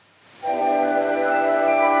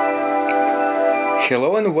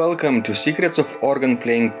Hello and welcome to Secrets of Organ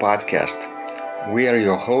Playing podcast. We are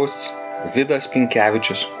your hosts, Vidas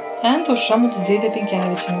Pinkevičius and Aušra Mutuzėtė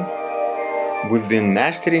Pinkevičienė. We've been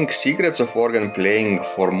mastering secrets of organ playing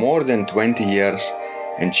for more than 20 years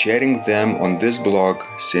and sharing them on this blog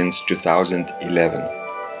since 2011.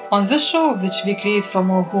 On this show, which we create from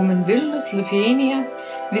our home in Vilnius, Lithuania,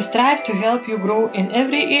 we strive to help you grow in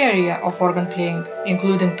every area of organ playing,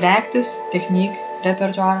 including practice, technique,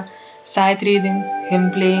 repertoire, sight reading, hymn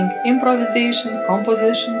playing, improvisation,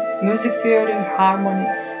 composition, music theory, harmony,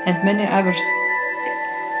 and many others.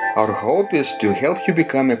 Our hope is to help you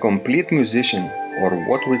become a complete musician, or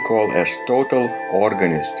what we call as total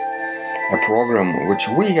organist, a program which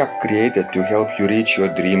we have created to help you reach your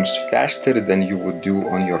dreams faster than you would do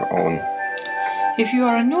on your own. If you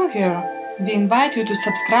are new here, we invite you to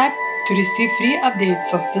subscribe to receive free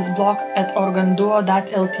updates of this blog at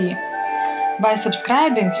organduo.lt. By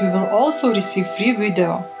subscribing, you will also receive free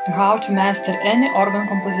video how to master any organ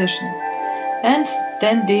composition and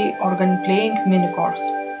 10-day organ playing mini course.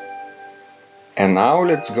 And now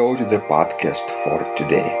let's go to the podcast for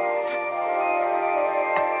today.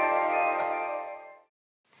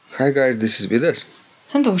 Hi guys, this is Vidas.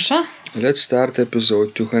 And Aušra. Let's start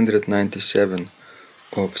episode 297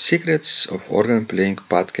 of Secrets of Organ Playing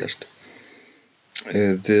podcast.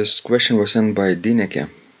 This question was sent by Dineke.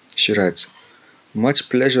 She writes, "Much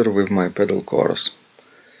pleasure with my pedal chorus.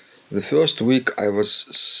 The first week I was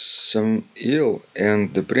some ill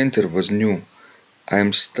and the printer was new. I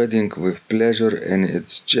am studying with pleasure and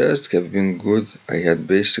it's just have been good. I had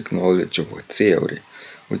basic knowledge of theory.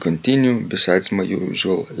 We continue besides my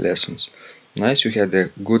usual lessons. Nice you had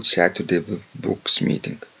a good Saturday with books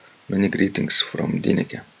meeting. Many greetings from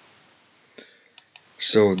Dineke."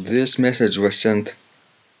 So this message was sent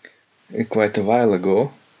quite a while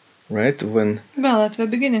ago, right? Well, at the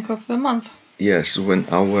beginning of the month. Yes, when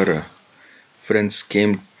our friends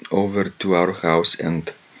came over to our house and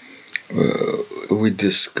we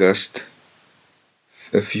discussed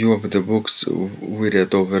a few of the books we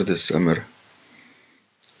read over the summer.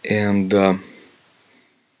 And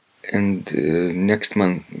next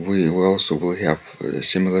month we also will have a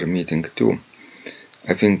similar meeting too.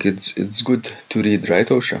 I think it's good to read, right,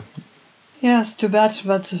 Aušra? Yes, too bad,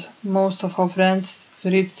 but most of our friends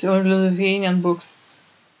read only Lithuanian books.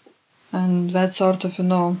 And that sort of,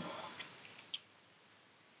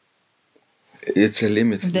 it's a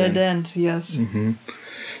limit. Dead end, yes. Mm-hmm.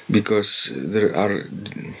 Because there are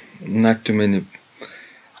not too many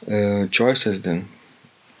choices then.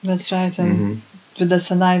 That's right, and Vidas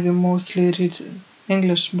and I, we mostly read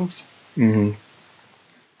English books. Mm-hmm.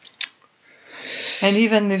 And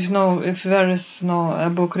even if there is a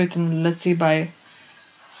book written, let's say by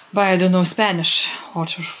I don't know, Spanish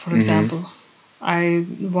author, for example, I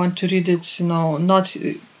want to read it, not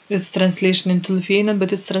its translation into Lithuanian,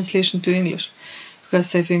 but its translation to English,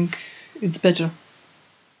 because I think it's better.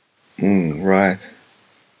 Right.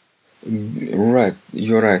 Right.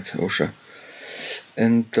 You're right, Aušra.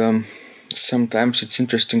 And sometimes it's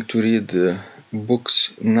interesting to read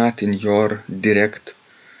books not in your direct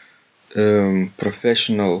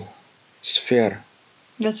professional sphere.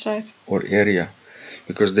 That's right. Or area,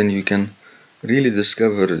 because then you can really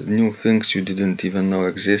discover new things you didn't even know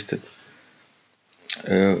existed.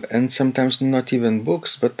 And sometimes not even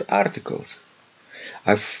books, but articles.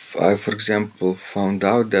 I, for example, found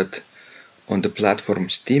out that on the platform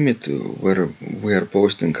Steemit, where we are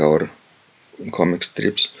posting our comic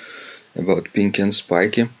strips about Pinky and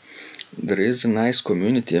Spiky, there is a nice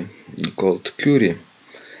community called Curie.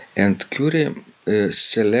 And Curie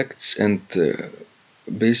selects and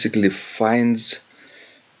basically finds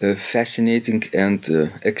fascinating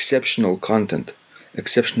and exceptional content,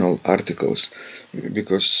 exceptional articles,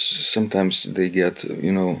 because sometimes they get,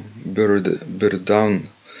 buried down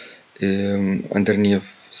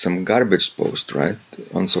underneath some garbage post, right,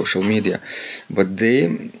 on social media. But they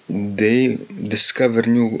discover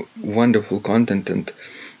new wonderful content and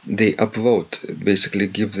they upvote, basically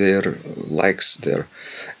give their likes there,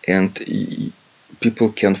 and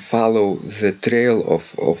people can follow the trail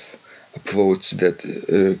of upvotes that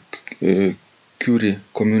Curie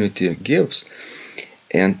community gives.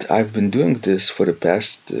 And I've been doing this for the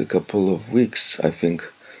past couple of weeks, I think,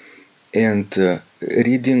 and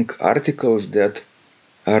reading articles that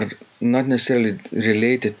are not necessarily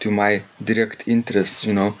related to my direct interests,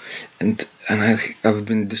 and I've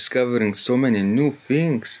been discovering so many new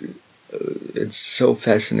things. It's so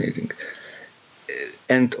fascinating.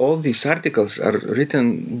 And all these articles are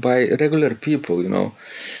written by regular people,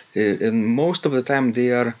 and most of the time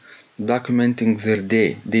they are documenting their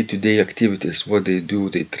day-to-day activities, what they do.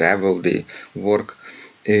 They travel, they work,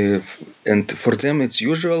 and for them it's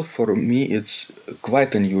usual. For me, it's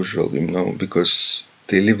quite unusual, because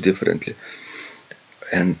they live differently,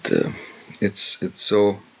 and it's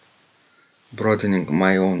so broadening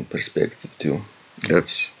my own perspective too.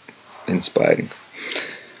 That's inspiring.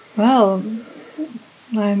 Well,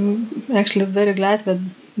 I'm actually very glad that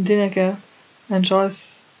Dineke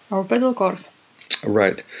enjoys our pedal course.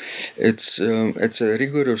 Right. It's a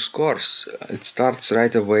rigorous course. It starts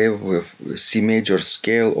right away with C major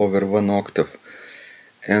scale over 1 octave,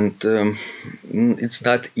 and it's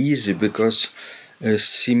not easy because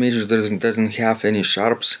C major doesn't have any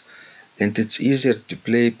sharps, and it's easier to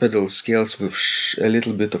play pedal scales with a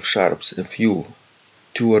little bit of sharps, a few,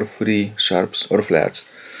 2 or 3 sharps or flats,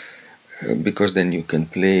 because then you can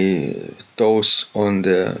play toes on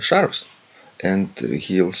the sharps and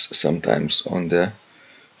heels sometimes on the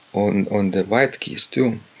white keys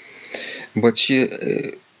too. But she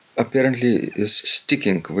apparently is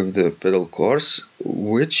sticking with the pedal course,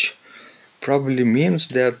 which probably means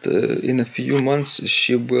that in a few months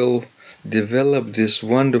she will develop this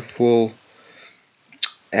wonderful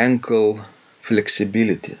ankle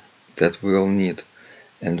flexibility that we all need,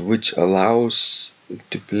 and which allows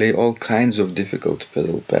to play all kinds of difficult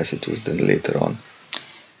pedal passages then later on.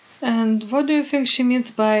 And what do you think she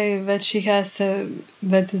means by that she has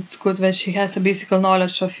that it's good that she has a basic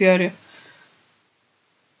knowledge of theory?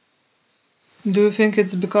 Do you think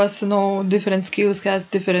it's because different skills has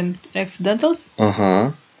different accidentals?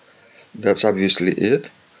 That's obviously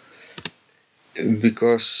it,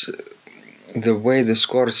 because the way this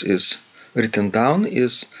course is written down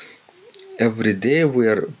is every day we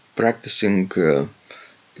are practicing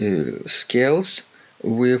scales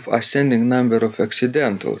with ascending number of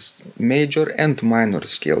accidentals, major and minor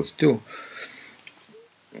scales too.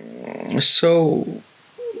 So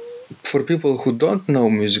for people who don't know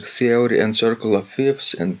music theory and circle of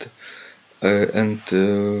fifths and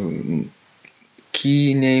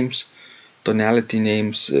key names, tonality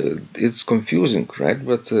names, it's confusing, right?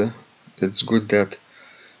 But it's good that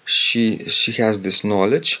she has this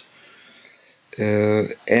knowledge,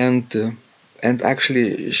 and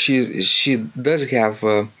actually she does have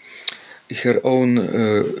her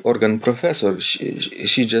own organ professor.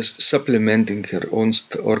 She just supplementing her own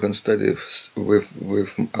organ studies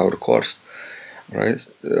with our course, right?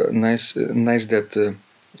 Nice that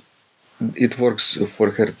it works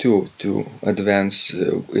for her too, to advance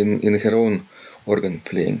in her own organ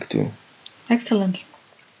playing too. Excellent.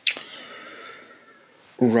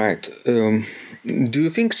 Right. Do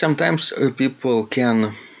you think sometimes people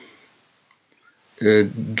can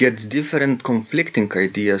get different conflicting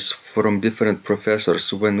ideas from different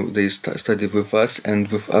professors when they study with us and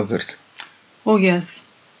with others? Oh yes.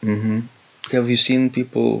 Have you seen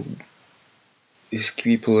people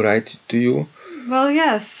write to you? Well,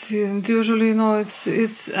 yes. Usually,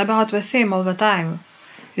 it's about the same all the time.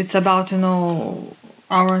 It's about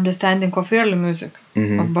our understanding of early music,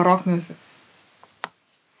 of Baroque music.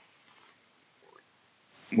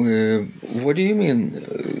 What do you mean?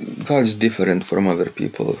 How it's different from other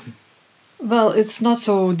people? Well, it's not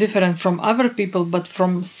so different from other people, but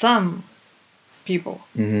from some people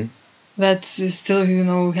that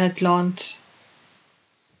still, had learned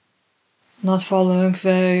not following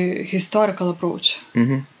the historical approach,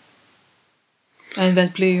 and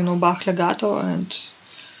that play, Bach legato and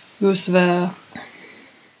use the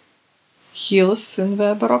heels in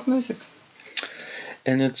the Baroque music.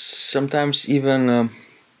 And it's sometimes even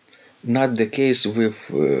not the case with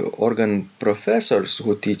organ professors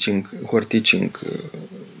who are teaching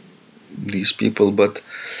these people, but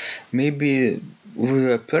maybe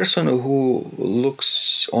with a person who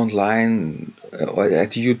looks online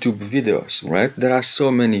at YouTube videos, right? There are so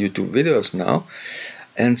many YouTube videos now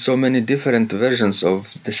and so many different versions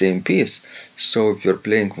of the same piece. So if you're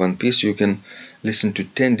playing one piece, you can listen to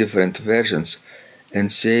 10 different versions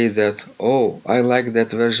and say that, oh, I like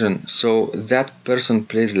that version, so that person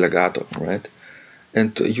plays legato, right?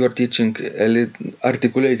 And you're teaching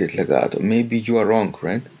articulated legato. Maybe you are wrong,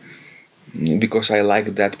 right? Because I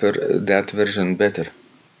like that version better.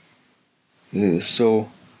 So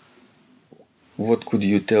what could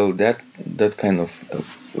you tell that kind of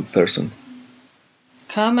person?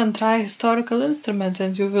 Come and try historical instrument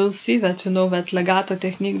and you will see that that legato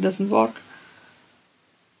technique doesn't work.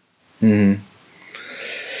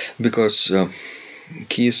 Because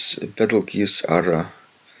pedal keys are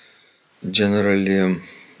generally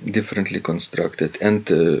differently constructed, and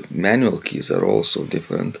manual keys are also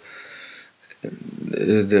different.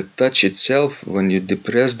 the touch itself, when you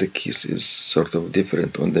depress the keys, is sort of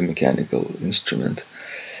different on the mechanical instrument,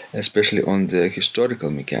 especially on the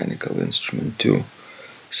historical mechanical instrument too.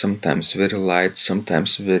 Sometimes very light,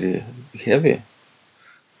 sometimes very heavy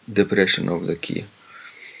depression of the key.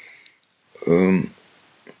 And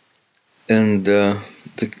the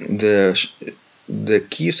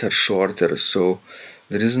keys are shorter, so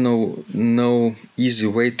there is no easy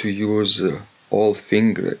way to use all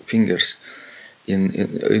fingers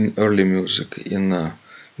in early music, in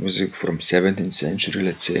music from 17th century,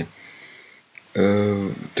 let's say.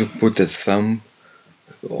 To put a thumb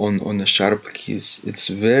on a sharp keys, it's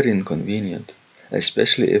very inconvenient,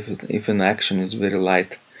 especially if an action is very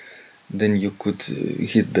light. Then you could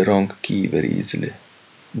hit the wrong key very easily.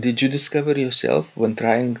 Did you discover yourself when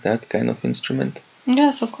trying that kind of instrument?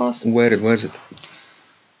 Yes, of course. Where was it?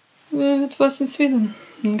 It was in Sweden,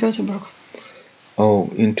 in Göteborg. Oh,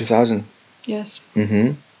 in 2000? Yes.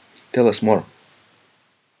 Mm-hmm. Tell us more.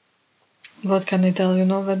 What can I tell you?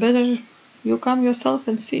 No, better you come yourself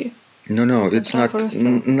and see. No, it's not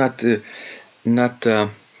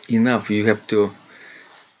enough. You have to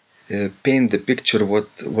paint the picture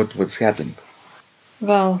what's happening.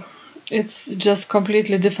 Well, it's just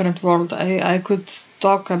completely different world. I could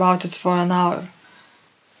talk about it for an hour,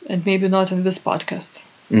 and maybe not in this podcast.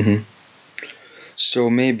 Mm-hmm. So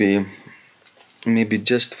maybe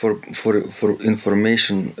just for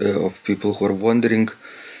information of people who are wondering,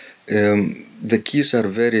 the keys are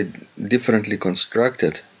very differently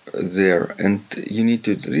constructed there, and you need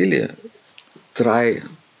to really try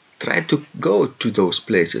to go to those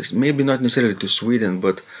places. Maybe not necessarily to Sweden,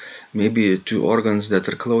 but maybe to organs that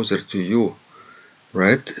are closer to you,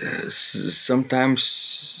 right?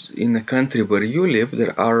 Sometimes in a country where you live,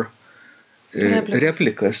 there are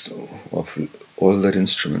replicas of older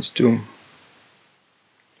instruments too.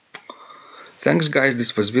 Thanks, guys.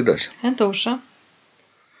 This was Vidas. And Ausra.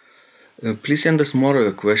 Please send us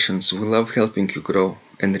more questions. We love helping you grow.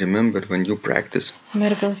 And remember, when you practice,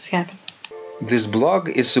 miracles happen. This blog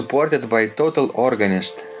is supported by Total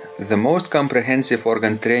Organist, the most comprehensive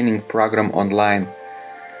organ training program online,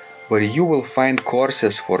 where you will find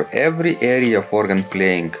courses for every area of organ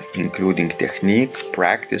playing, including technique,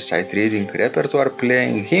 practice, sight reading, repertoire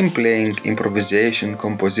playing, hymn playing, improvisation,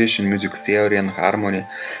 composition, music theory and harmony,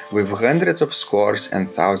 with hundreds of scores and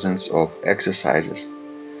thousands of exercises.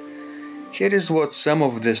 Here is what some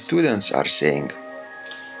of the students are saying.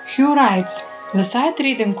 Hugh writes, "The sight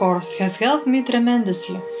reading course has helped me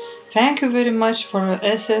tremendously. Thank you very much for your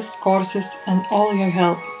essays, courses, and all your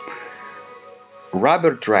help."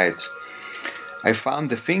 Robert writes, "I found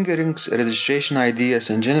the fingerings, registration ideas,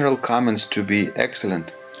 and general comments to be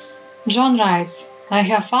excellent." John writes, "I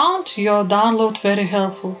have found your download very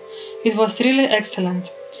helpful. It was really excellent.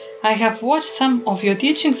 I have watched some of your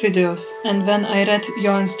teaching videos, and when I read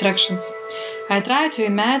your instructions, I tried to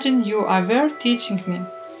imagine you were teaching me.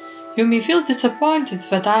 You may feel disappointed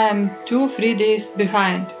that I am 2-3 days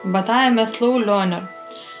behind, but I am a slow learner,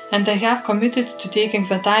 and I have committed to taking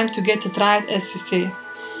the time to get it right, as you say.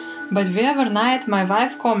 But the other night my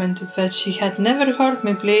wife commented that she had never heard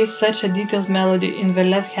me play such a detailed melody in the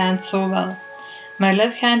left hand so well. My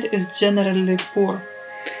left hand is generally poor."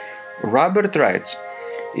 Robert writes,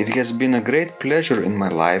 "It has been a great pleasure in my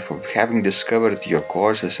life of having discovered your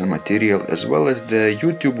courses and material, as well as the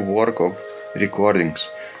YouTube work of recordings.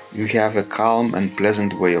 You have a calm and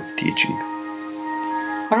pleasant way of teaching."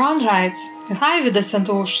 Ron writes, "Hi Vidas and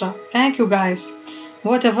Ausra, thank you guys.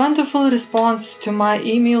 What a wonderful response to my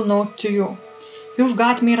email note to you. You've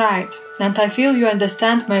got me right, and I feel you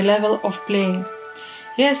understand my level of playing.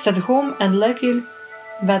 Yes, at home, and lucky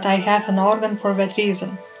that I have an organ for that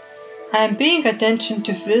reason. I am paying attention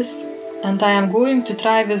to this, and I am going to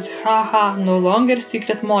try this haha no longer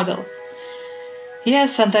secret model.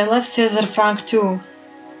 Yes, and I love César Franck too.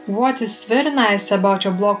 What is very nice about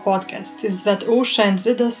your blog podcast is that Ausra and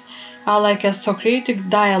Vidas are like a Socratic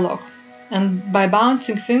dialogue, and by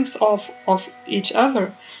bouncing things off of each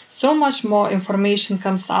other, so much more information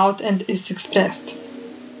comes out and is expressed.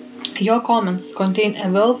 Your comments contain a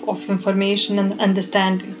wealth of information and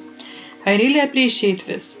understanding. I really appreciate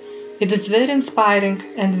this. It is very inspiring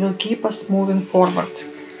and will keep us moving forward."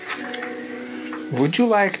 Would you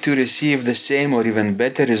like to receive the same or even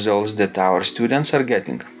better results that our students are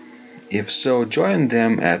getting? If so, join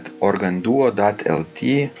them at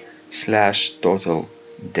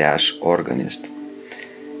organduo.lt/total-organist.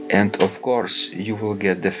 And of course, you will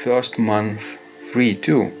get the first month free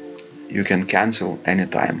too. You can cancel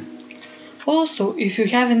anytime. Also, if you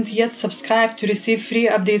haven't yet subscribed to receive free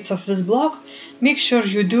updates of this blog, make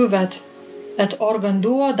sure you do that at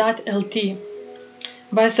organduo.lt.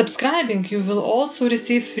 By subscribing, you will also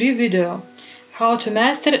receive free video, how to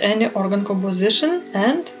master any organ composition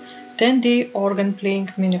and 10-day organ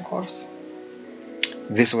playing mini course.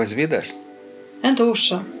 This was Vidas. And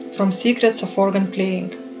Ausra from Secrets of Organ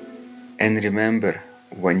Playing. And remember,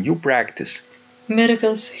 when you practice,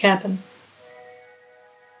 miracles happen.